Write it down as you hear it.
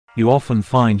You often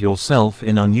find yourself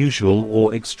in unusual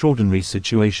or extraordinary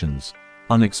situations.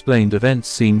 Unexplained events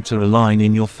seem to align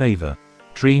in your favor.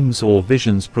 Dreams or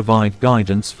visions provide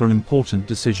guidance for important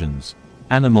decisions.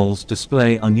 Animals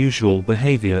display unusual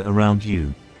behavior around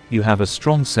you. You have a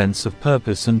strong sense of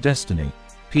purpose and destiny.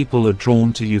 People are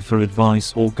drawn to you for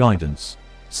advice or guidance.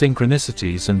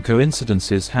 Synchronicities and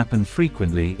coincidences happen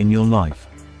frequently in your life.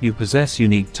 You possess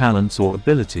unique talents or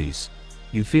abilities.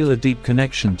 You feel a deep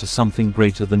connection to something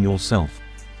greater than yourself.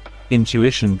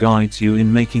 Intuition guides you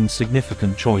in making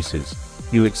significant choices.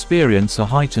 You experience a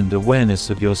heightened awareness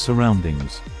of your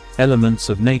surroundings. Elements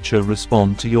of nature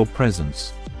respond to your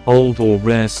presence. Old or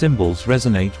rare symbols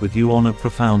resonate with you on a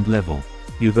profound level.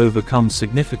 You've overcome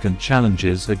significant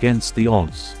challenges against the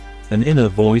odds. An inner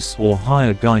voice or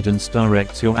higher guidance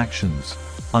directs your actions.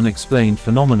 Unexplained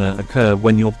phenomena occur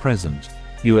when you're present.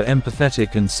 You are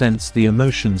empathetic and sense the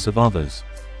emotions of others.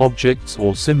 Objects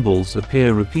or symbols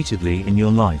appear repeatedly in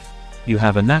your life. You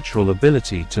have a natural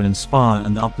ability to inspire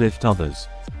and uplift others.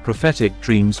 Prophetic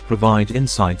dreams provide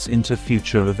insights into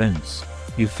future events.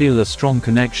 You feel a strong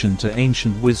connection to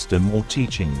ancient wisdom or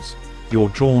teachings. You're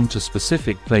drawn to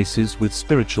specific places with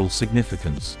spiritual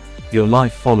significance. Your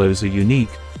life follows a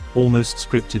unique, almost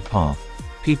scripted path.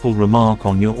 People remark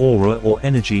on your aura or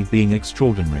energy being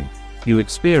extraordinary. You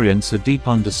experience a deep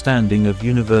understanding of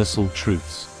universal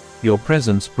truths. Your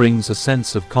presence brings a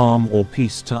sense of calm or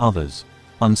peace to others.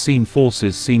 Unseen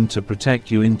forces seem to protect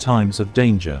you in times of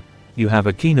danger. You have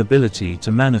a keen ability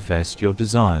to manifest your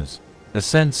desires. A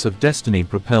sense of destiny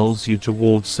propels you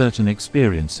toward certain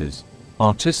experiences.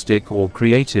 Artistic or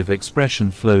creative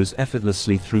expression flows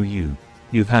effortlessly through you.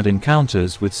 You've had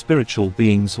encounters with spiritual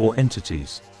beings or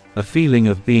entities. A feeling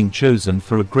of being chosen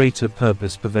for a greater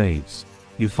purpose pervades.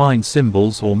 You find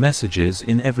symbols or messages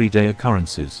in everyday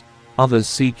occurrences. Others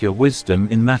seek your wisdom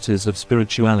in matters of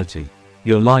spirituality.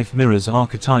 Your life mirrors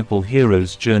archetypal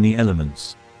heroes' journey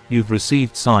elements. You've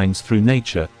received signs through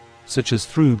nature, such as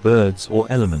through birds or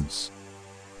elements.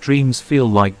 Dreams feel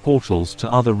like portals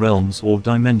to other realms or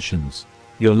dimensions.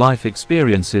 Your life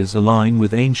experiences align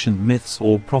with ancient myths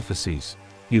or prophecies.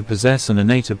 You possess an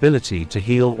innate ability to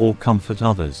heal or comfort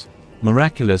others.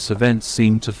 Miraculous events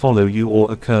seem to follow you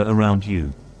or occur around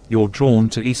you. You're drawn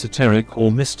to esoteric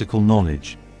or mystical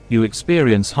knowledge. You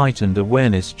experience heightened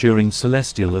awareness during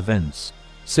celestial events.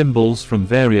 Symbols from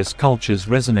various cultures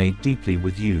resonate deeply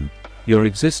with you. Your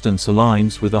existence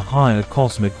aligns with a higher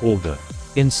cosmic order.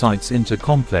 Insights into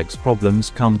complex problems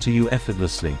come to you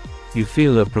effortlessly. You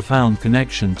feel a profound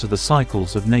connection to the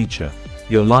cycles of nature.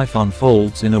 Your life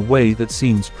unfolds in a way that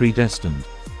seems predestined.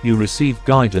 You receive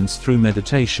guidance through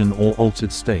meditation or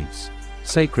altered states.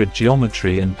 Sacred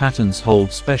geometry and patterns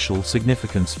hold special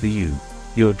significance for you.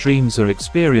 Your dreams are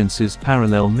experiences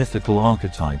parallel mythical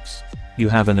archetypes. You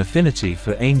have an affinity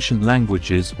for ancient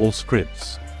languages or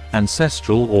scripts.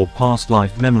 Ancestral or past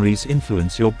life memories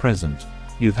influence your present.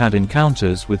 You've had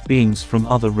encounters with beings from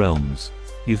other realms.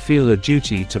 You feel a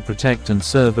duty to protect and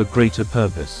serve a greater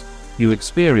purpose. You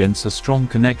experience a strong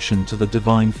connection to the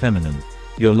divine feminine.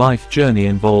 Your life journey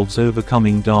involves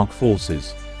overcoming dark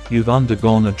forces. You've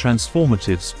undergone a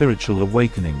transformative spiritual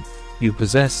awakening. You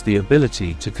possess the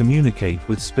ability to communicate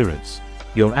with spirits.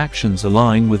 Your actions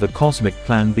align with a cosmic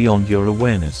plan beyond your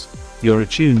awareness. You're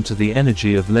attuned to the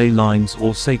energy of ley lines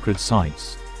or sacred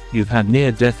sites. You've had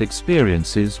near-death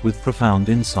experiences with profound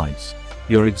insights.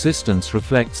 Your existence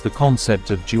reflects the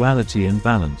concept of duality and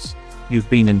balance. You've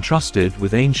been entrusted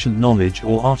with ancient knowledge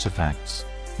or artifacts.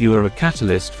 You are a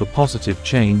catalyst for positive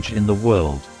change in the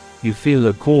world. You feel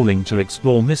a calling to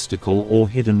explore mystical or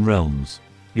hidden realms.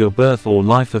 Your birth or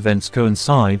life events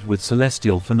coincide with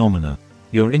celestial phenomena.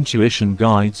 Your intuition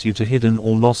guides you to hidden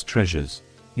or lost treasures.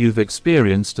 You've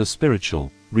experienced a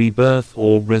spiritual rebirth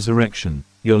or resurrection.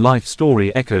 Your life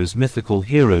story echoes mythical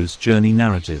heroes' journey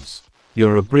narratives.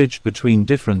 You're a bridge between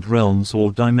different realms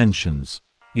or dimensions.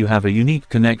 You have a unique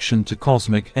connection to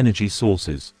cosmic energy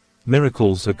sources.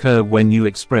 Miracles occur when you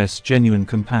express genuine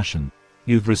compassion.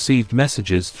 You've received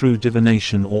messages through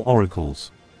divination or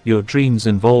oracles. Your dreams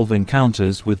involve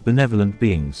encounters with benevolent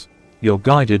beings. You're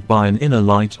guided by an inner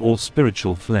light or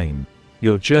spiritual flame.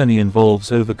 Your journey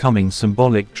involves overcoming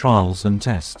symbolic trials and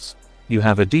tests. You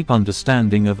have a deep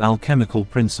understanding of alchemical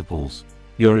principles.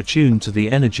 You're attuned to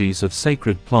the energies of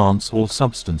sacred plants or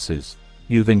substances.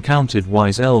 You've encountered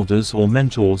wise elders or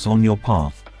mentors on your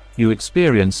path. You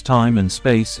experience time and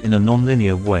space in a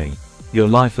non-linear way. Your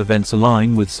life events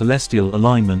align with celestial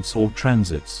alignments or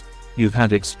transits. You've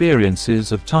had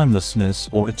experiences of timelessness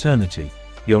or eternity.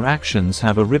 Your actions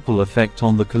have a ripple effect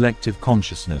on the collective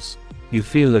consciousness. You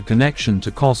feel a connection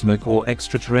to cosmic or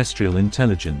extraterrestrial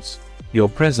intelligence. Your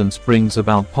presence brings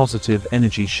about positive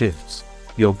energy shifts.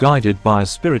 You're guided by a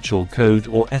spiritual code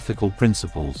or ethical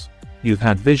principles. You've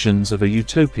had visions of a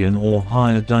utopian or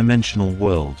higher dimensional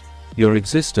world. Your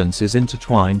existence is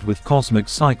intertwined with cosmic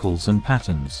cycles and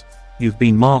patterns. You've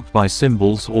been marked by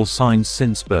symbols or signs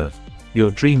since birth.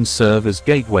 Your dreams serve as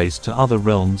gateways to other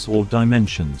realms or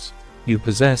dimensions. You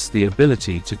possess the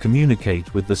ability to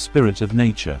communicate with the spirit of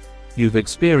nature. You've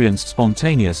experienced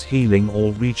spontaneous healing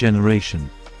or regeneration.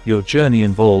 Your journey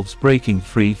involves breaking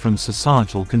free from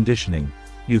societal conditioning.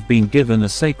 You've been given a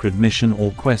sacred mission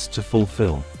or quest to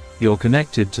fulfill. You're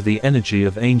connected to the energy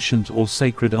of ancient or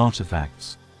sacred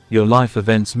artifacts. Your life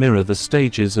events mirror the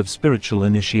stages of spiritual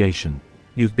initiation.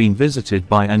 You've been visited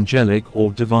by angelic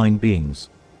or divine beings.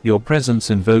 Your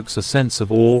presence invokes a sense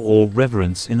of awe or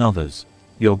reverence in others.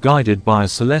 You're guided by a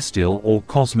celestial or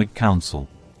cosmic council.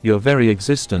 Your very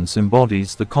existence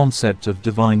embodies the concept of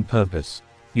divine purpose.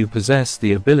 You possess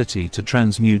the ability to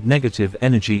transmute negative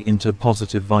energy into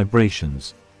positive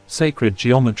vibrations. Sacred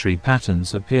geometry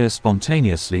patterns appear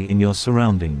spontaneously in your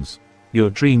surroundings. Your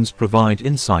dreams provide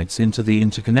insights into the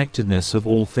interconnectedness of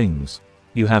all things.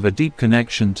 You have a deep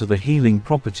connection to the healing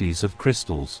properties of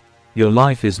crystals. Your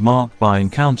life is marked by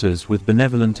encounters with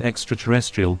benevolent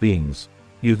extraterrestrial beings.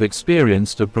 You've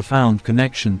experienced a profound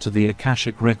connection to the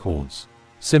Akashic records.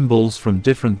 Symbols from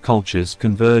different cultures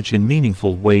converge in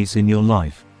meaningful ways in your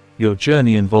life. Your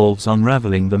journey involves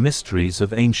unraveling the mysteries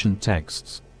of ancient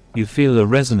texts. You feel a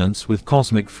resonance with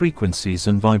cosmic frequencies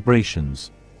and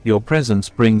vibrations. Your presence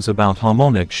brings about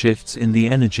harmonic shifts in the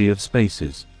energy of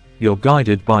spaces. You're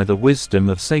guided by the wisdom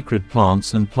of sacred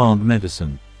plants and plant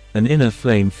medicine. An inner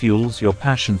flame fuels your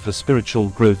passion for spiritual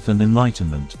growth and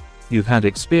enlightenment. You've had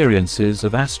experiences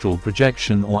of astral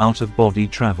projection or out-of-body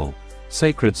travel.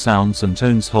 Sacred sounds and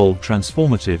tones hold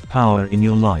transformative power in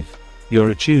your life.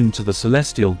 You're attuned to the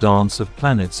celestial dance of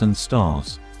planets and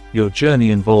stars. Your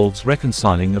journey involves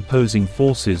reconciling opposing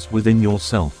forces within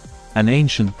yourself. An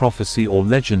ancient prophecy or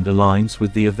legend aligns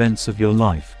with the events of your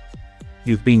life.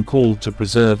 You've been called to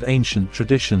preserve ancient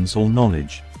traditions or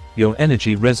knowledge. Your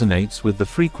energy resonates with the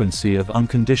frequency of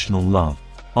unconditional love.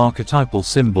 Archetypal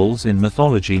symbols in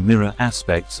mythology mirror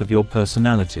aspects of your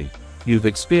personality. You've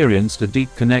experienced a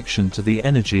deep connection to the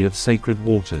energy of sacred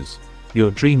waters.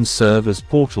 Your dreams serve as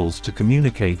portals to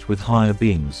communicate with higher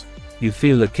beings. You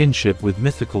feel a kinship with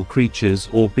mythical creatures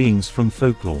or beings from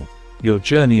folklore. Your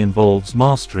journey involves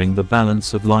mastering the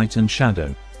balance of light and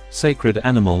shadow. Sacred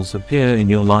animals appear in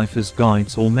your life as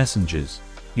guides or messengers.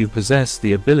 You possess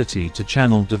the ability to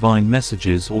channel divine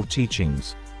messages or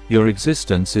teachings. Your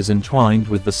existence is entwined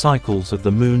with the cycles of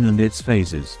the moon and its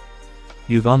phases.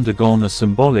 You've undergone a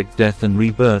symbolic death and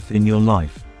rebirth in your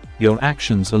life. Your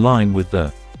actions align with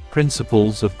the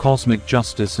principles of cosmic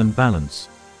justice and balance.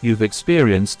 You've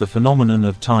experienced the phenomenon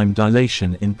of time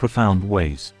dilation in profound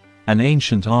ways. An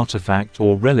ancient artifact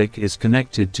or relic is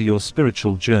connected to your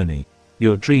spiritual journey.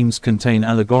 Your dreams contain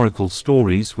allegorical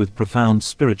stories with profound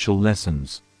spiritual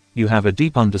lessons. You have a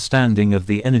deep understanding of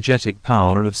the energetic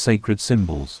power of sacred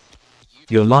symbols.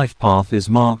 Your life path is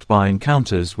marked by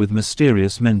encounters with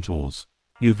mysterious mentors.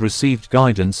 You've received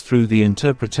guidance through the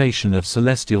interpretation of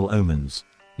celestial omens.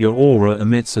 Your aura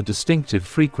emits a distinctive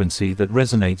frequency that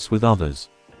resonates with others.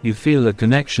 You feel a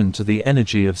connection to the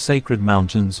energy of sacred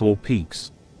mountains or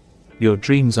peaks. Your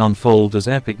dreams unfold as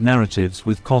epic narratives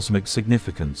with cosmic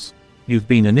significance. You've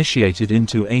been initiated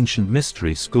into ancient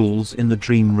mystery schools in the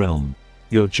dream realm.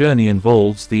 Your journey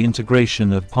involves the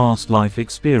integration of past life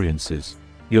experiences.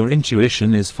 Your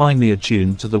intuition is finely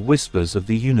attuned to the whispers of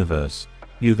the universe.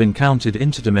 You've encountered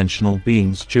interdimensional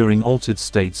beings during altered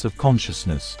states of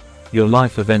consciousness. Your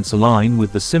life events align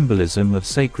with the symbolism of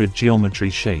sacred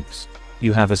geometry shapes.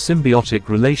 You have a symbiotic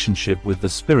relationship with the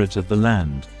spirit of the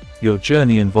land. Your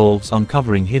journey involves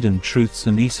uncovering hidden truths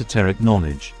and esoteric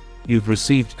knowledge. You've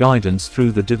received guidance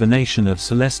through the divination of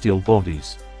celestial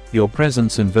bodies. Your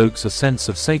presence invokes a sense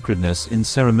of sacredness in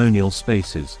ceremonial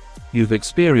spaces. You've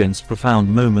experienced profound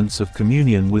moments of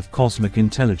communion with cosmic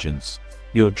intelligence.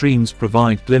 Your dreams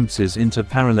provide glimpses into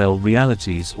parallel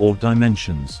realities or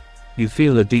dimensions. You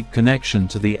feel a deep connection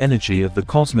to the energy of the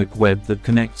cosmic web that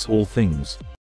connects all things.